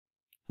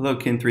Hello,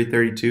 Kin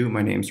 332.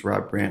 My name is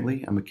Rob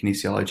Brantley. I'm a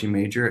kinesiology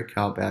major at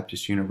Cal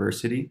Baptist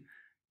University.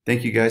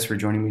 Thank you guys for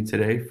joining me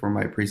today for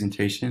my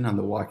presentation on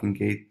the walking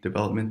gait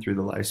development through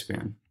the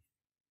lifespan.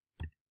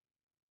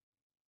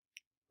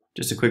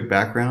 Just a quick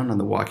background on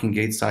the walking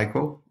gait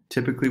cycle.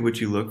 Typically what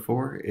you look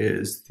for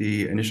is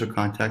the initial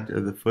contact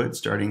of the foot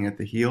starting at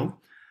the heel,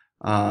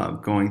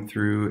 going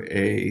through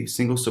a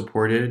single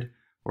supported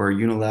or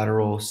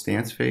unilateral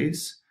stance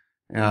phase,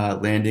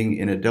 landing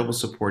in a double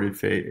supported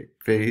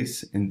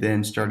phase, and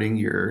then starting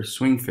your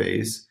swing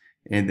phase,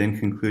 and then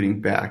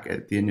concluding back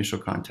at the initial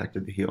contact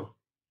of the heel.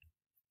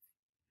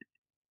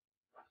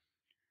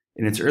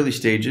 In its early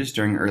stages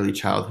during early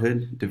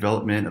childhood,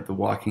 development of the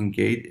walking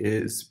gait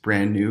is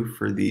brand new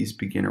for these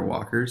beginner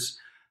walkers.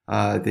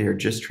 They are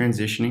just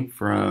transitioning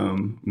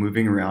from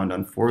moving around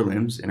on four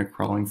limbs in a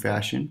crawling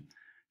fashion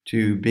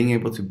to being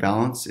able to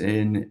balance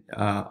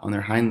on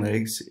their hind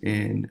legs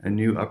in a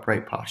new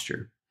upright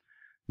posture.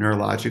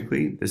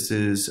 Neurologically, this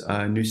is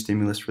a new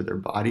stimulus for their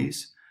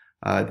bodies.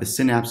 The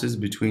synapses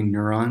between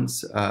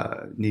neurons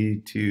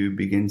need to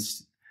begin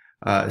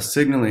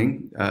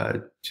signaling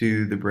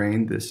to the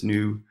brain this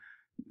new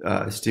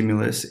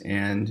stimulus,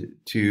 and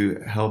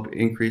to help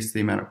increase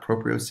the amount of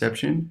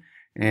proprioception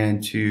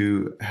and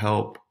to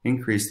help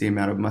increase the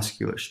amount of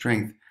muscular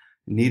strength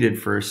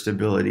needed for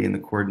stability and the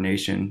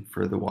coordination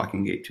for the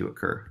walking gait to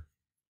occur.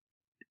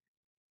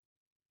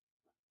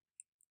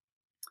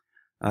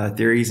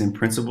 Theories and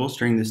principles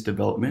during this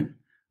development.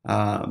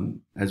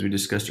 As we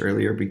discussed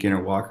earlier,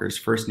 beginner walkers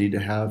first need to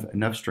have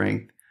enough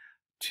strength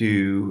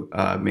to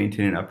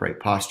maintain an upright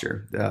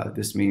posture.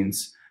 This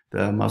means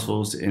the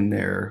muscles in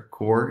their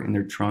core, in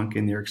their trunk,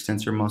 and their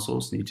extensor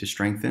muscles need to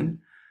strengthen.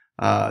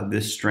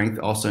 This strength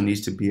also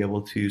needs to be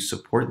able to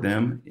support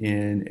them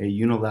in a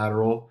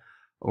unilateral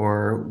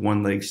or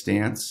one-leg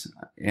stance,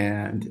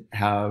 and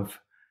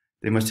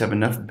they must have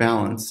enough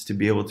balance to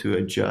be able to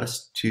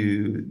adjust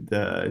to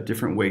the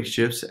different weight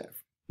shifts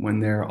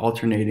when they're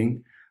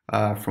alternating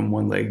from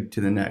one leg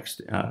to the next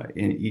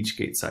in each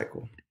gait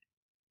cycle.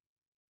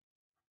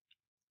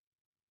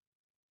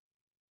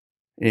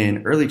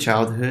 In early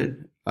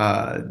childhood,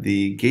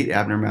 the gait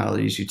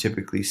abnormalities you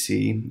typically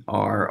see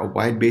are a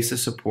wide base of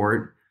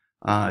support.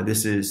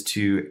 This is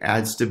to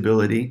add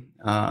stability,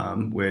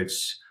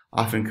 which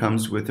often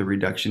comes with a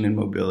reduction in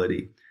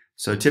mobility.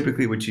 So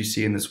typically what you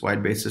see in this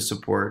wide base of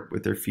support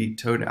with their feet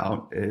toed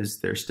out is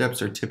their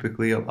steps are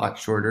typically a lot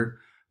shorter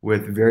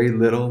with very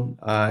little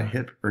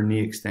hip or knee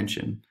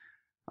extension.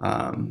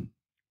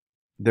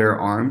 Their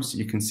arms,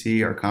 you can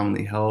see, are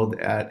commonly held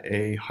at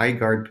a high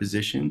guard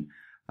position,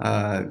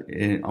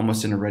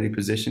 almost in a ready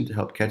position to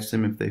help catch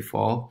them if they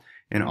fall,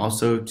 and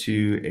also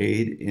to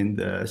aid in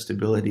the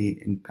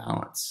stability and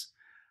balance.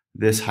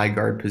 This high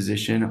guard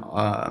position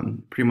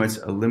pretty much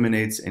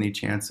eliminates any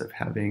chance of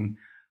having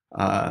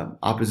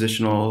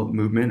oppositional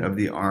movement of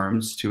the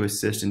arms to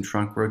assist in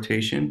trunk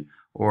rotation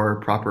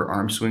or proper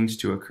arm swings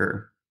to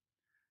occur.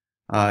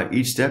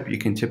 Each step you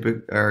can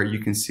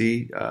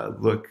see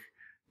look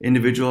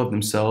individual of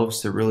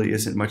themselves. There really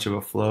isn't much of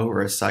a flow or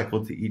a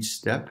cycle to each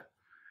step.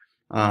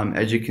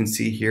 As you can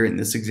see here in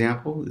this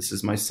example, this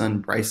is my son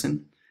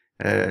Bryson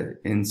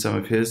in some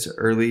of his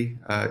early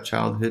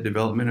childhood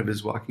development of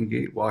his walking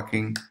gait,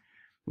 walking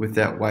with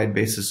that wide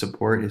base of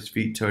support, his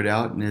feet toed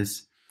out, and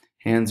his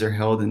hands are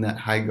held in that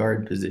high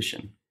guard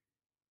position.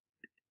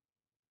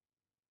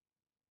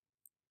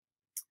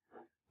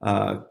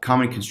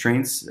 Common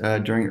constraints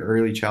during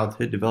early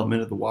childhood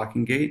development of the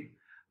walking gait.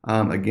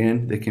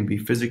 Again, they can be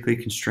physically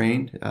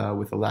constrained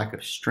with a lack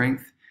of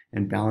strength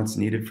and balance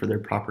needed for their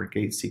proper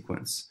gait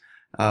sequence.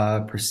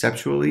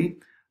 Perceptually,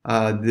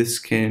 this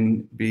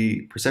can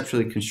be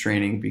perceptually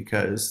constraining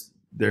because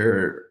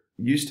they're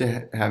used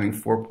to having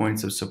 4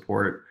 points of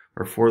support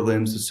or 4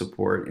 limbs of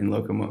support in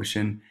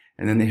locomotion,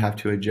 and then they have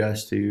to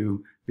adjust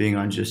to being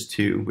on just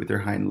 2 with their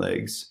hind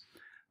legs.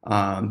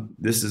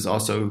 This is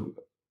also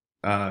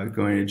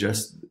going to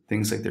adjust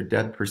things like their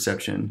depth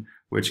perception,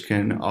 which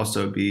can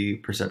also be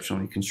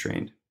perceptually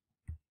constrained.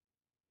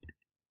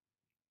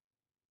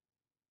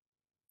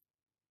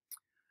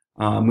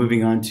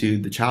 Moving on to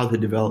the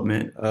childhood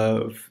development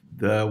of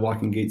the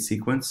walking gait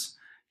sequence.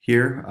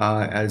 Here,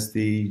 as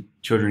the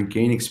children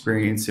gain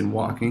experience in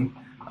walking,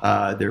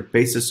 their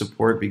base of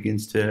support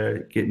begins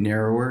to get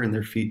narrower and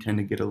their feet tend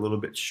to get a little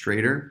bit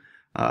straighter.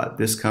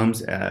 This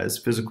comes as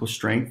physical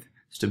strength,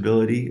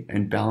 stability,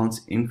 and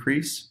balance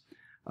increase.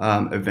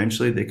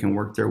 Eventually, they can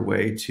work their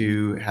way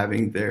to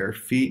having their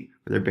feet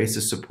or their base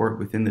of support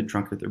within the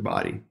trunk of their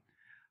body.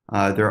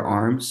 Their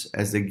arms,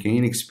 as they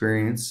gain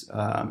experience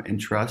and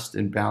trust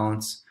and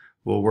balance,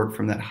 will work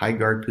from that high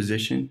guard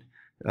position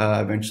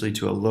eventually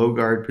to a low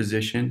guard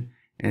position,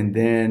 and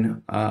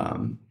then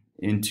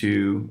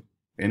into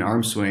an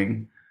arm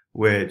swing,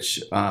 which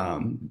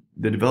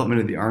the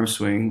development of the arm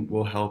swing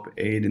will help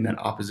aid in that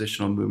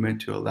oppositional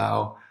movement to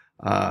allow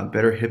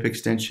better hip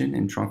extension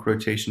and trunk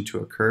rotation to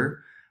occur,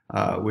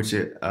 which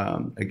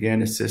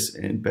again assists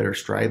in better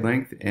stride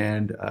length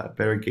and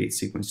better gait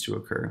sequence to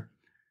occur.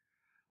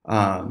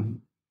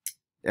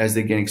 as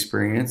they gain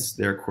experience,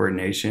 their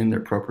coordination,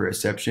 their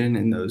proprioception,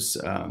 and those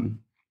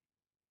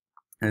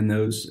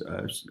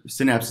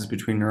synapses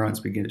between neurons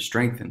begin to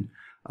strengthen.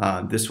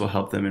 This will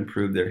help them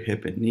improve their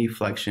hip and knee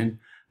flexion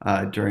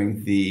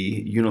during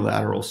the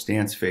unilateral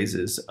stance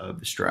phases of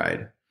the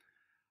stride.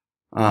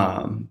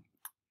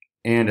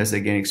 And as they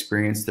gain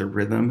experience, the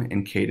rhythm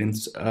and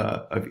cadence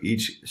of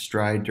each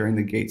stride during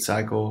the gait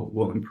cycle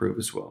will improve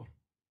as well.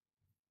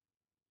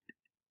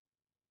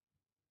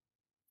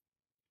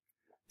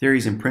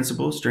 Theories and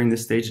principles during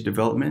this stage of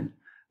development.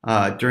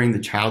 During the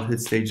childhood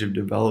stage of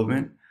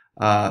development,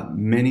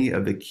 many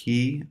of the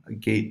key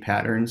gait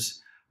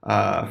patterns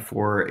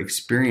for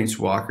experienced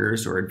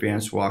walkers or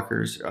advanced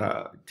walkers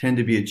tend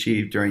to be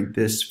achieved during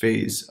this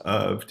phase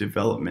of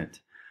development.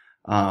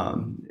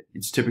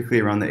 It's typically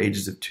around the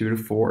ages of 2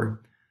 to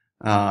 4,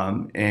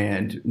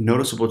 and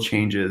noticeable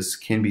changes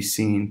can be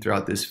seen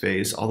throughout this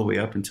phase all the way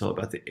up until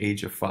about the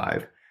age of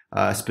 5,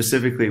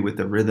 specifically with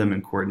the rhythm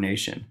and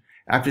coordination.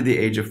 After the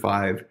age of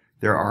 5,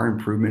 there are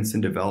improvements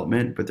in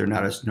development, but they're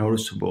not as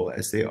noticeable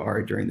as they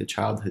are during the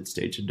childhood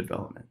stage of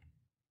development.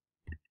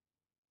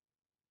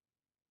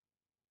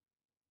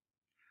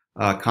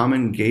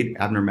 Common gait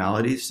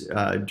abnormalities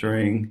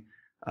during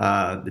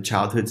the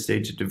childhood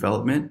stage of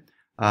development.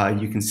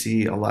 You can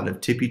see a lot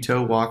of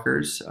tippy-toe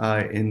walkers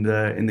in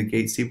the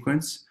gait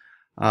sequence.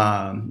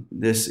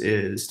 This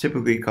is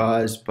typically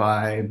caused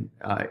by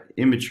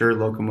immature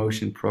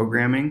locomotion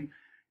programming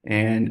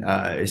and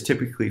is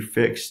typically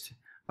fixed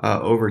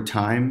over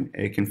time.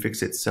 It can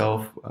fix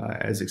itself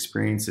as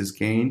experience is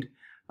gained.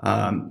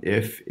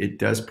 If it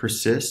does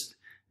persist,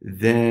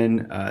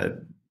 then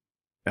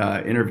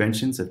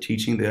interventions of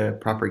teaching the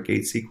proper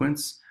gait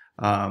sequence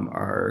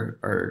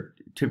are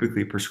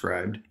typically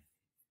prescribed.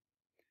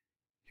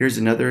 Here's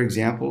another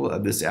example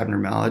of this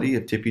abnormality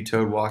of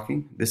tippy-toed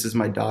walking. This is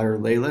my daughter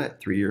Layla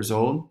at 3 years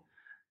old.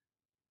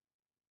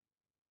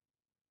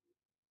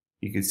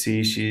 You can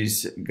see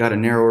she's got a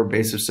narrower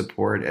base of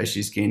support as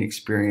she's gained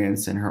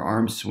experience and her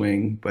arms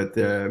swing, but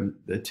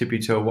the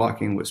tippy-toe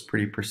walking was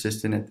pretty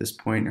persistent at this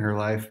point in her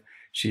life.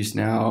 She's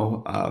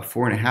now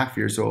 4.5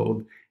 years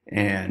old,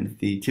 and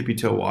the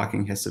tippy-toe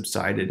walking has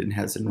subsided and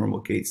has a normal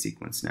gait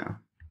sequence now.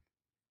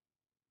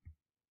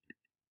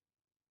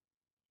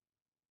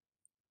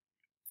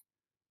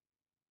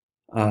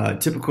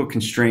 Typical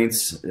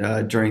constraints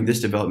during this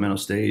developmental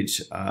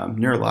stage,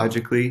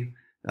 neurologically,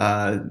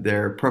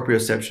 their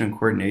proprioception and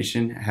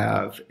coordination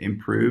have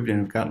improved and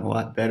have gotten a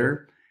lot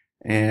better,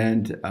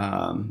 and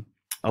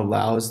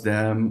allows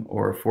them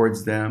or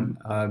affords them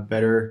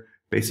better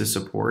base of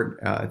support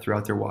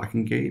throughout their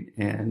walking gait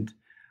and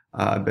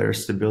better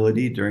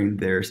stability during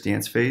their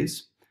stance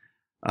phase.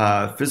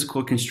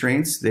 Physical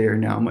constraints, they are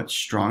now much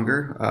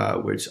stronger,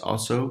 which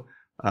also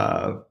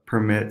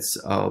permits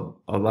a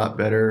lot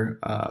better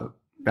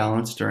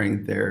balance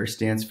during their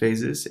stance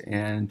phases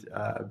and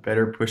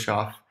better push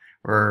off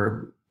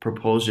or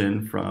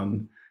propulsion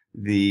from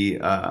the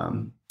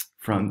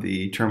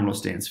terminal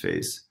stance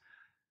phase.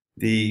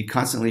 The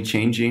constantly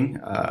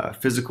changing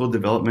physical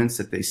developments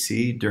that they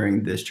see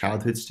during this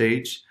childhood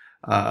stage,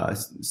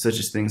 such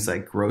as things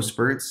like growth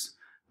spurts,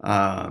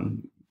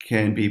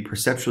 can be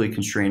perceptually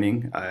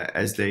constraining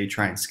as they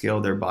try and scale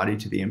their body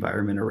to the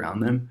environment around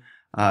them.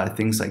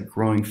 Things like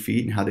growing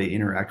feet and how they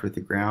interact with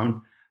the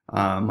ground.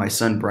 My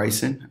son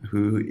Bryson,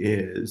 who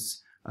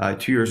is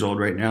 2 years old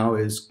right now,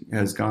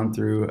 has gone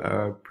through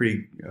a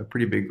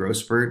pretty big growth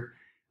spurt.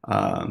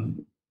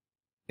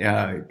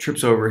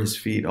 Trips over his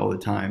feet all the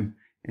time,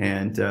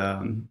 and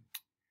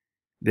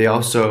they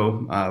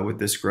also, with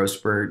this growth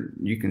spurt,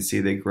 you can see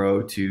they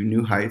grow to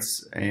new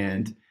heights,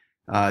 and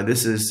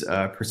this is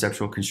a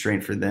perceptual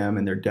constraint for them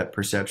and their depth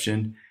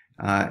perception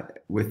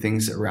with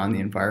things around the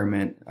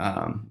environment.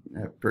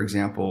 For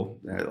example,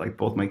 like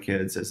both my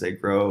kids, as they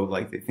grow,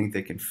 like they think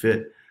they can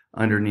fit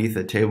underneath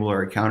a table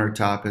or a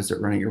countertop as they're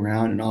running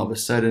around, and all of a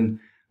sudden,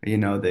 you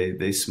know,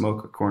 they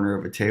smoke a corner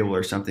of a table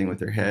or something with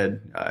their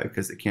head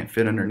because they can't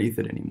fit underneath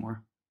it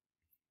anymore.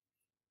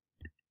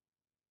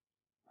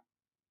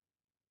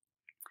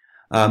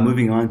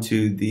 Moving on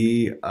to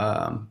the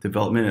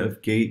development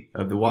of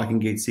the walking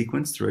gait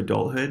sequence through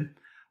adulthood.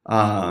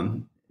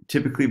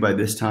 Typically by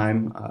this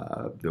time,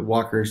 the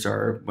walkers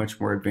are much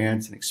more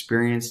advanced and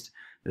experienced.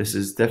 This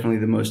is definitely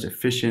the most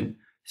efficient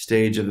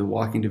stage of the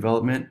walking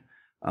development.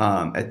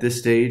 At this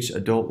stage,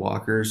 adult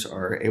walkers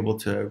are able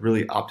to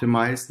really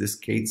optimize this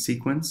gait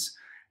sequence,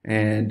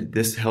 and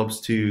this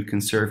helps to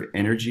conserve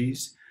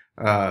energies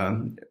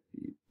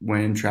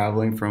when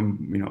traveling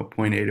from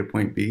point A to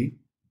point B.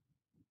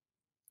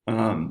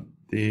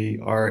 They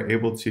are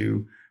able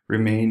to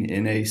remain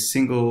in a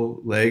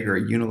single leg or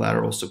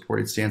unilateral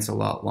supported stance a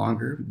lot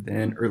longer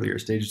than earlier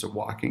stages of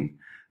walking.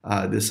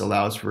 This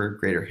allows for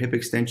greater hip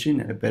extension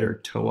and a better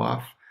toe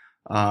off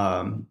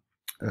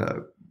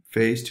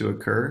phase to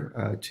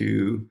occur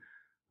to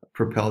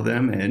propel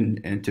them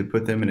and to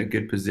put them in a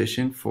good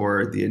position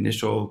for the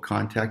initial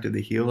contact of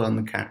the heel on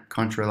the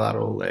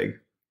contralateral leg.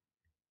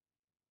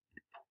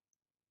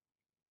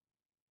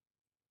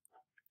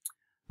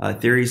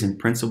 Theories and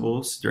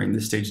principles during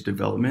this stage of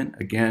development.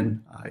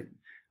 Again,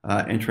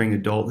 entering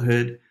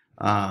adulthood.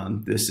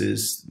 This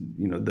is,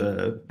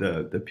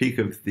 the peak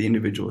of the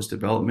individual's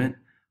development.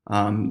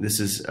 This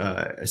is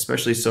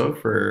especially so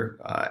for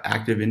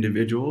active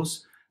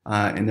individuals,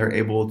 and they're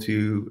able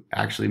to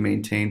actually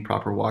maintain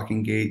proper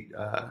walking gait,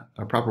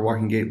 a proper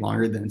walking gait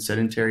longer than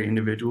sedentary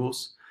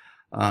individuals.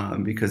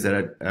 Because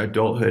at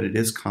adulthood, it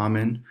is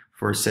common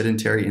for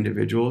sedentary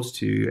individuals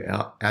to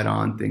add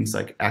on things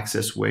like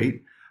excess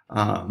weight,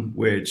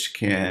 which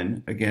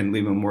can, again,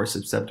 leave them more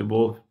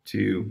susceptible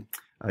to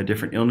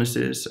different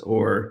illnesses,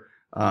 or,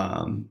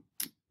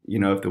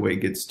 if the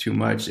weight gets too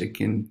much, it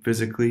can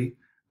physically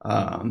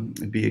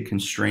be a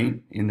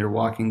constraint in their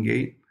walking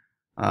gait.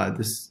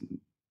 This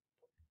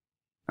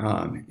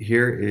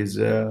here is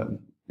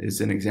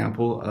an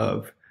example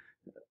of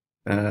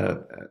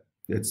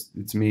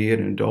it's me,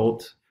 an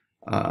adult,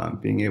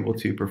 being able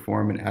to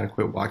perform an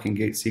adequate walking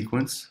gait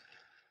sequence,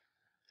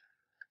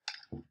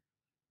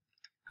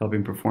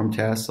 helping perform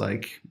tasks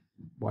like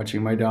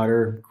watching my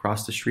daughter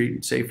cross the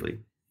street safely.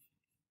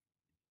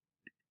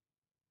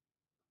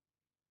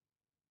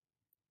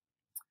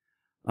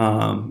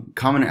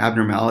 Common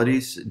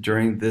abnormalities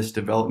during this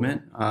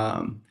development.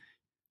 A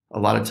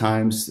lot of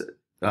times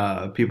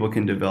people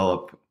can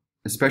develop,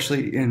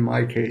 especially in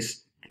my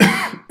case,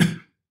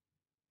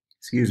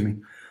 excuse me,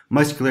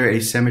 muscular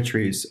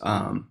asymmetries,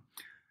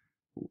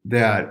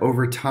 that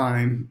over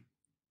time,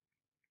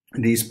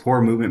 these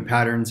poor movement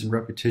patterns and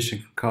repetition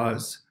can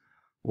cause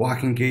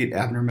walking gait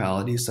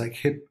abnormalities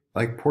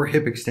like poor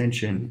hip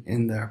extension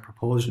in the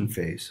propulsion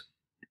phase.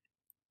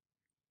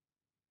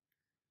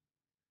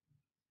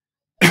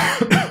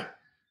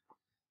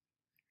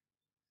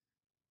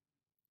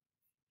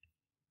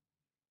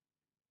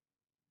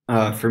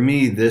 For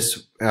me,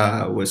 this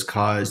was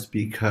caused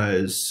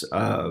because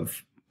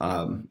of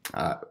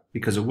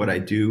what I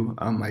do.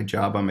 My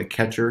job, I'm a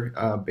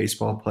catcher,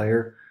 baseball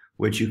player,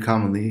 which you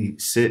commonly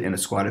sit in a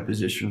squatted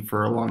position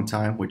for a long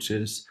time, which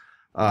has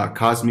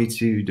caused me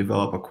to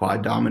develop a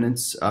quad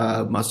dominance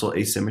muscle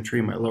asymmetry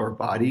in my lower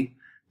body,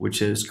 which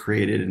has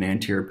created an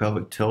anterior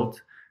pelvic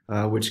tilt,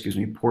 which gives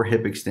me poor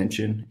hip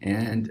extension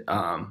and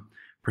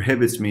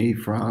prohibits me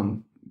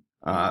from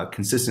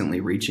consistently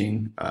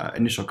reaching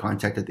initial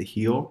contact at the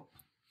heel,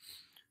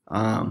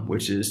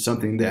 which is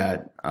something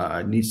that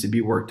needs to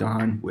be worked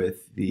on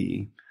with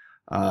the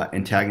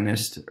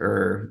antagonist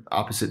or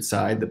opposite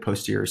side, the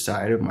posterior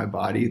side of my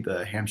body,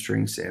 the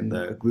hamstrings and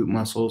the glute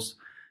muscles,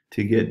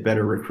 to get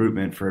better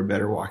recruitment for a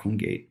better walking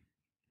gait.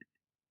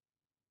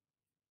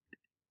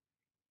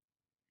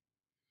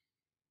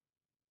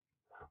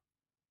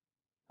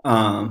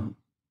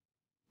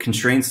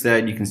 Constraints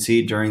that you can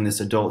see during this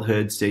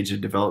adulthood stage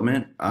of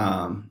development.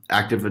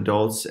 Active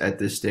adults at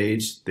this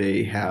stage,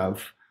 they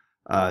have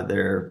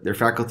their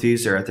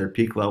faculties are at their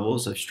peak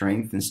levels of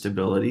strength and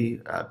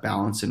stability,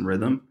 balance and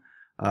rhythm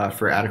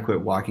for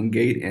adequate walking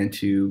gait, and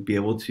to be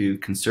able to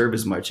conserve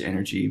as much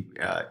energy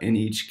in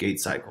each gait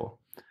cycle.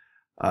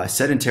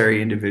 Sedentary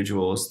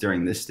individuals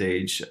during this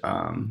stage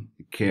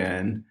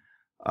can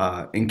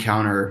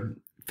encounter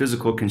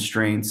physical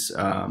constraints,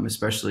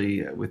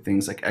 especially with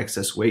things like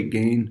excess weight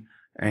gain,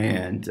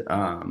 and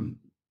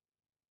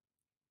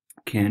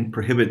can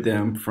prohibit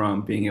them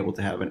from being able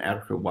to have an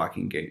adequate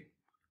walking gait.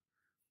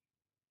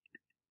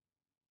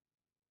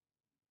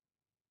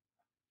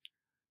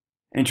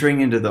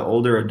 Entering into the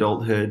older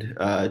adulthood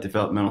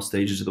developmental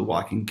stages of the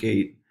walking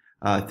gait,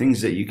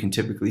 things that you can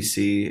typically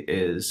see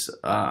is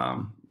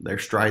their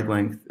stride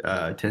length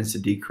tends to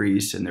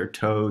decrease, and their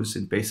toes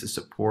and base of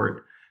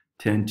support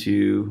tend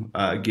to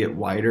get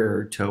wider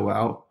or toe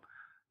out.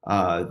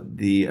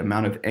 The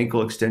amount of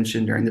ankle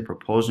extension during the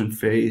propulsion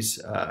phase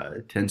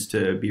tends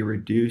to be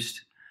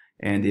reduced,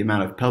 and the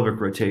amount of pelvic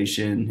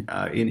rotation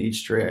in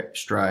each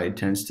stride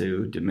tends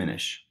to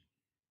diminish.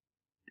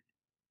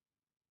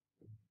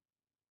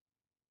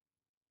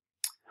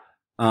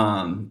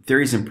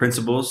 Theories and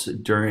principles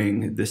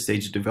during this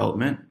stage of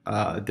development.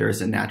 There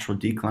is a natural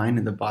decline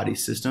in the body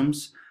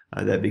systems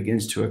that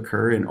begins to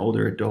occur in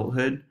older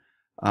adulthood.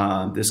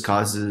 This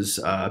causes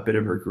a bit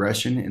of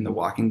regression in the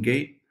walking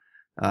gait.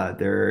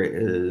 There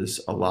is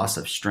a loss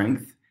of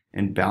strength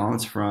and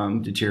balance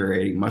from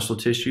deteriorating muscle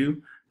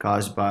tissue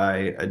caused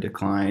by a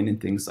decline in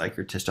things like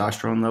your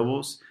testosterone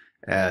levels,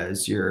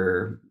 as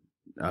your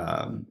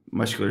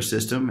muscular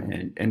system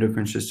and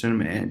endocrine system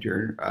and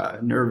your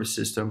nervous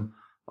system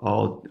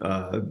all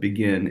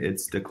begin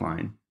its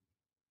decline.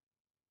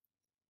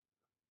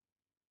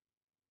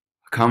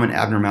 Common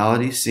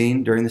abnormalities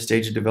seen during the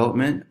stage of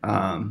development.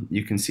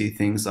 You can see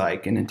things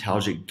like an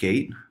antalgic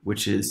gait,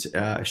 which is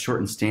a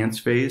shortened stance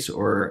phase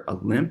or a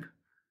limp.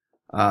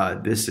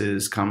 This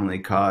is commonly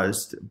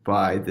caused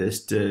by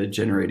this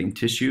degenerating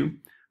tissue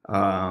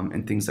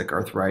and things like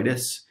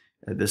arthritis.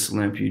 This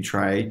limp, you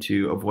try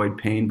to avoid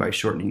pain by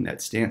shortening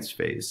that stance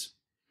phase.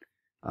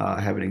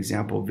 I have an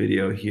example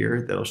video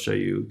here that'll show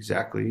you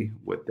exactly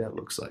what that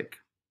looks like.